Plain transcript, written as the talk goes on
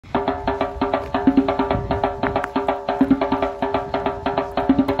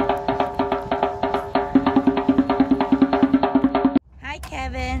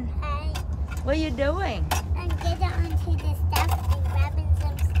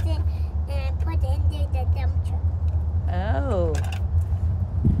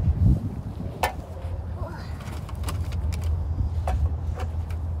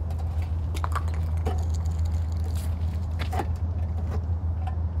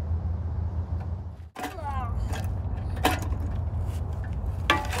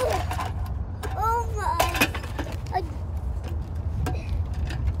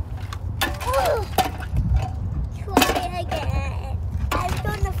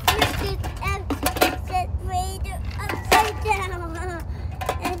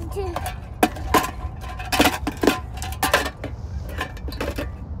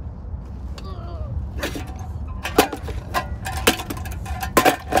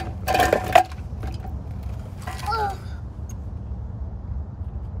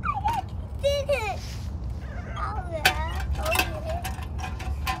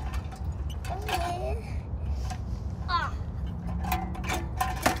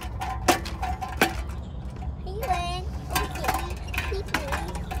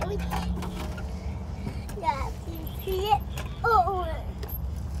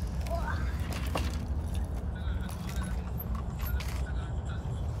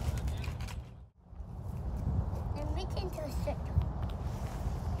sit.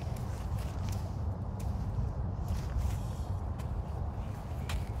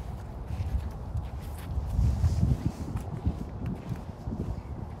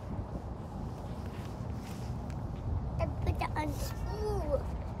 I put it on smooth.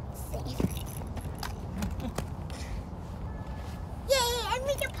 Safe. Yay! I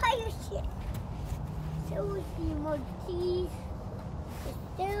make a pirate ship. So we see more seas.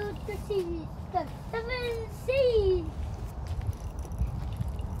 Still the seas. The 7 seas.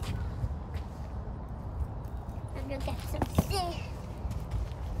 I'm gonna get some sea.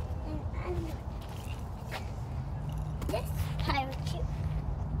 And this pirate ship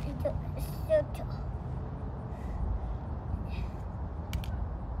into a circle.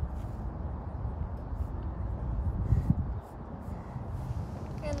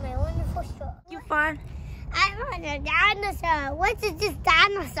 And my wonderful show. You fun? I want a dinosaur. What is this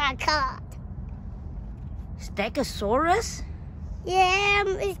dinosaur called? Stegosaurus? Yeah,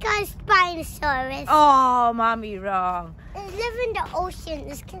 it's called Spinosaurus. Oh, mommy wrong. It lives in the ocean.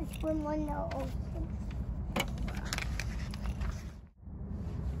 It can swim on the ocean.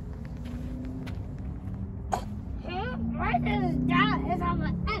 What is that? It's on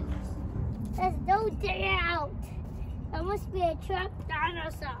my X. Let's go dig it out. That must be a trapped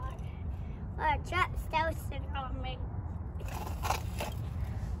dinosaur. Or a trapped stealth me.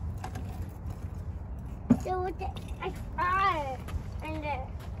 So with the XR and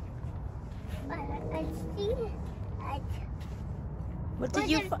I see it. What did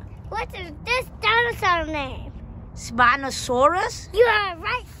you find? What is this dinosaur name? Spinosaurus? You are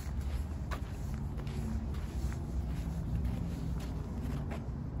right.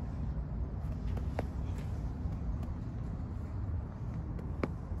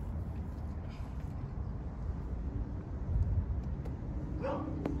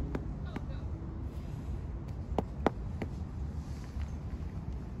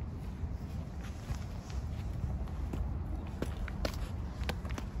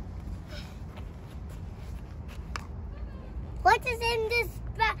 What is in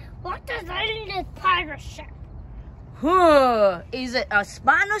this pirate ship? Huh. Is it a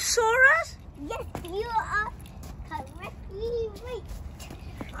Spinosaurus? Yes, you are correctly right.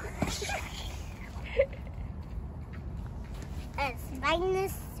 A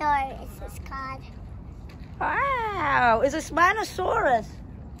Spinosaurus is called. Wow. It's a Spinosaurus.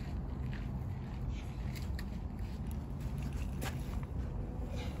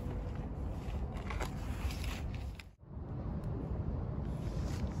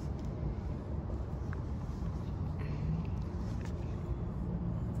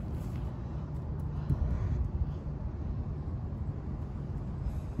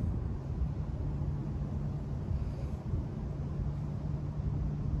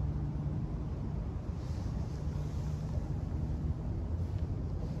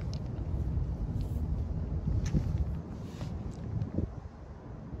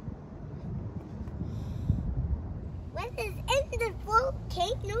 What is in the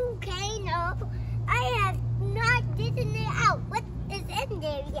volcano? I have not digging it out. What is in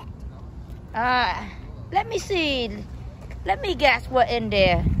there yet? Let me see. Let me guess what in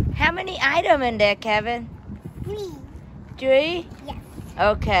there. How many items in there, Kevin? 3. 3? Yes.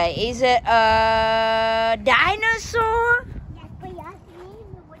 Okay. Is it a dinosaur? Yes, but you have to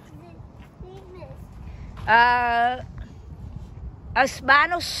name it. What its name is? A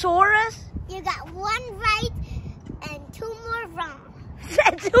Spinosaurus? You got 1 right and 2 more wrong.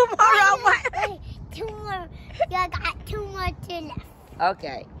 2 more wrong. Wait, 2 more. You got 2 more to left.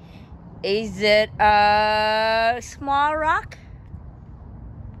 Okay. Is it a small rock?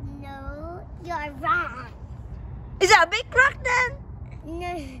 No, you're wrong. Is it a big rock then?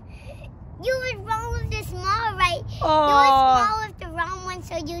 No, you were wrong with the small right. Oh. You were small with the wrong one,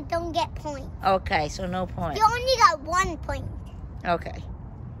 so you don't get points. Okay, so no point. You only got 1 point. Okay.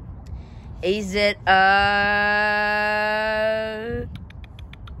 Is it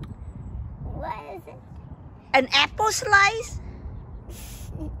What is it? an apple slice?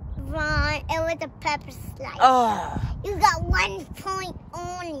 Wrong. It was a pepper slice. Oh. You got 1 point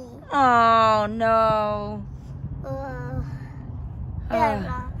only. Oh no. You're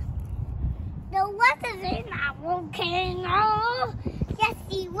wrong. So what is in that volcano?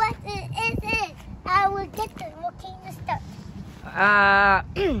 Jesse, what is it? I will get the volcano stuff. How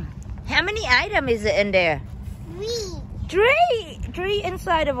many items is it in there? 3. 3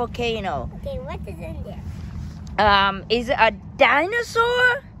 inside a volcano. Okay, what is in there? Is it a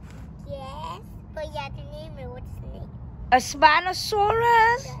dinosaur? Yes, but you have to name it. What's the name? A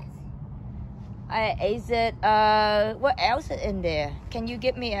Spinosaurus? Yes. Is it what else is in there? Can you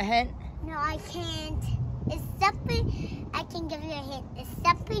give me a hint? No, I can't. It's something, I can give you a hint. It's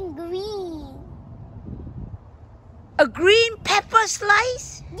something green. A green pepper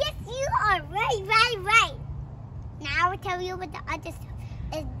slice? Yes, you are right. Now I will tell you what the other stuff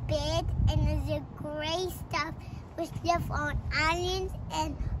is. Big and there's a gray stuff which live on islands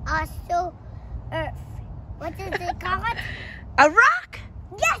and also Earth. What is it called? A rock?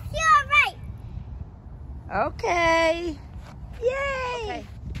 Yes, you are right. Okay. Yay. Okay.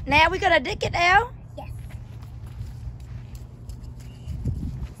 Now we're going to dig it out? Yes.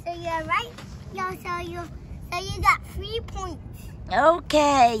 So you're right. So you got 3 points.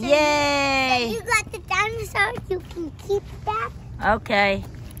 Okay, So yay. You got the dinosaur. You can keep that. Okay.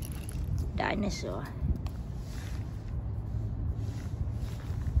 Dinosaur.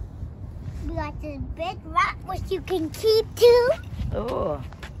 You got this big rock which you can keep too. Oh.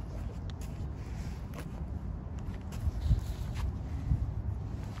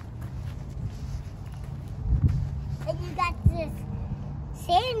 And you got this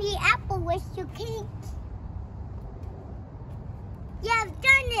sandy apple which you can't. You have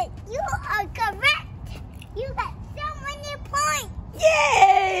done it. You are correct. You got so many points.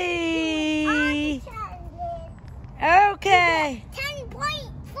 Yay! Okay. 10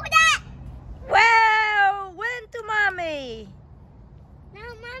 points for that. Wow! Win to Mommy.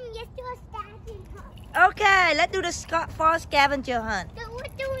 Now, Mom, let's do a scavenger hunt. Okay, let's do the fall scavenger hunt. So what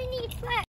do we need first?